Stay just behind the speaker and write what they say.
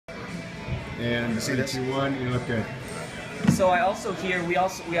And See this? 3, 2, 1, you look good. So I also hear we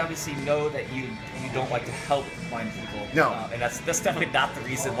obviously know that you don't like to help blind people. No. And that's definitely not the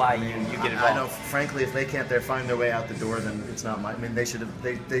reason why you get involved. I know, frankly, if they can't find their way out the door, then it's not my. I mean, they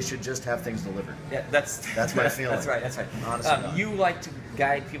should just have things delivered. Yeah, that's my feeling. That's right. That's right. Honestly, you like to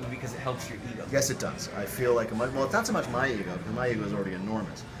guide people because it helps your ego. Yes, it does. I feel like well, it's not so much my ego because my ego is already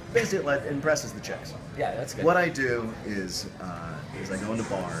enormous. Basically, it impresses the chicks. Yeah, that's good. What I do is I go into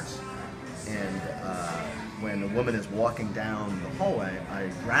bars, and when a woman is walking down the hallway, I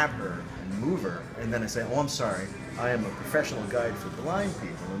grab her and move her, and then I say, "Oh, I'm sorry. I am a professional guide for blind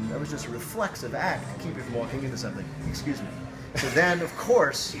people, and that was just a reflexive act to keep you from walking into something. Excuse me." So then, of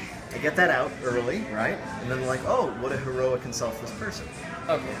course, I get that out early, right? And then they're like, "Oh, what a heroic and selfless person."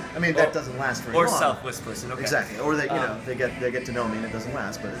 Okay. I mean, that doesn't last very long. Or selfless person. Okay. Exactly. Or they, they get to know me, and it doesn't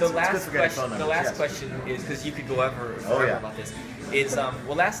last. But it's good for getting phone numbers. The last question is, because you could go forever about this. Is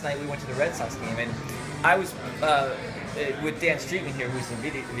well, last night we went to the Red Sox game, and I was with Dan Streetman here, who's the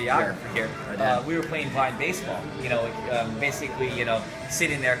videographer here. We were playing blind baseball. Basically,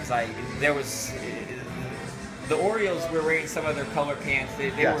 sitting there because there was. The Orioles were wearing some of their color pants.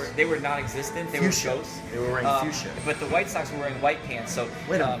 They were non-existent. They fuchsia. were ghosts. They were wearing fuchsia. But the White Sox were wearing white pants. So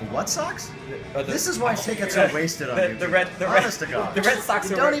wait a minute, what socks? This is why tickets are wasted on you. Honest to God. The Red Sox.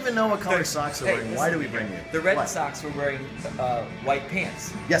 You don't even know what color socks are wearing. Why do we bring you? The Red Sox were wearing white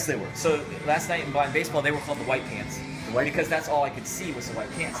pants. Yes, they were. So last night in blind baseball, they were called the White Pants. Because that's all I could see was the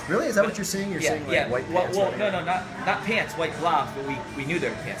white pants. Really? Is that what you're seeing? You're seeing like white pants? Well, no, not pants, white gloves. But we knew they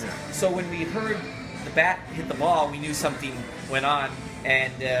were pants. Yeah. So when we heard the bat hit the ball, we knew something went on,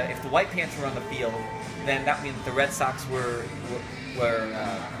 and if the White Pants were on the field, then that means the Red Sox were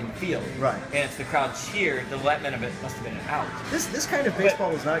in the field. Right. And if the crowd cheered, the that meant it must have been an out. This kind of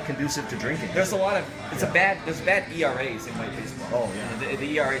baseball is not conducive to drinking. There's a lot of there's bad ERAs in white baseball. Oh yeah.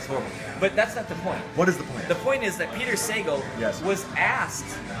 The ERA is horrible. But that's not the point. What is the point? The point is that Peter Sagal was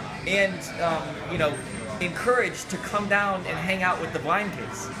asked and encouraged to come down and hang out with the blind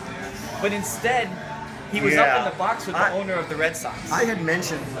kids, but instead. He was up in the box with the owner of the Red Sox. I had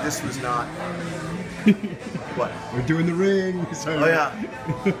mentioned this was not... What? We're doing the ring. Oh, yeah.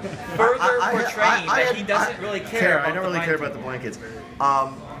 Further portraying that he doesn't really care about I don't really care about the blind kids.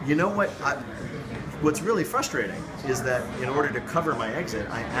 You know what? What's really frustrating is that in order to cover my exit,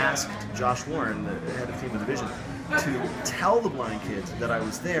 I asked Josh Warren, the head of team of the division, to tell the blind kids that I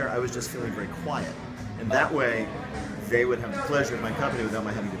was there. I was just feeling very quiet. And that way... they would have the pleasure of my company without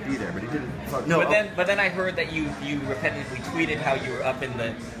my having to be there. But he didn't. No. But then I heard that you repetitively tweeted how you were up in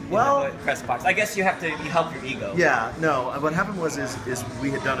the press box. I guess you help your ego. Yeah. No. What happened was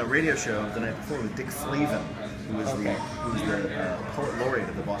we had done a radio show the night before with Dick Flavin, who was the poet laureate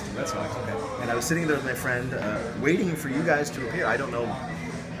of the Boston Red Sox. Okay. And I was sitting there with my friend, waiting for you guys to appear. I don't know.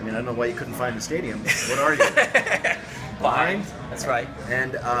 I mean, I don't know why you couldn't find the stadium. What are you? Blind. That's right.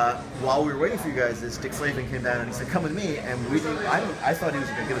 And while we were waiting for you guys, this Dick Flavin came down and he said, "Come with me." And I thought he was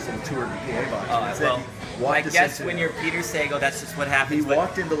going to give us a little tour of the PA box. I guess when you're Peter Sagal, that's just what happens. He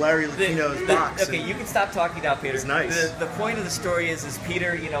walked into Larry Lucchino's box. Okay, you can stop talking now, Peter. It's nice. The point of the story is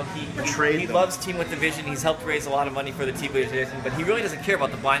Peter, he loves Team with the Vision. He's helped raise a lot of money for the Team with the Vision, but he really doesn't care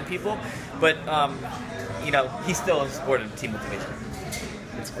about the blind people. But he's still in support of Team with the Vision.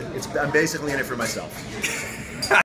 I'm basically in it for myself.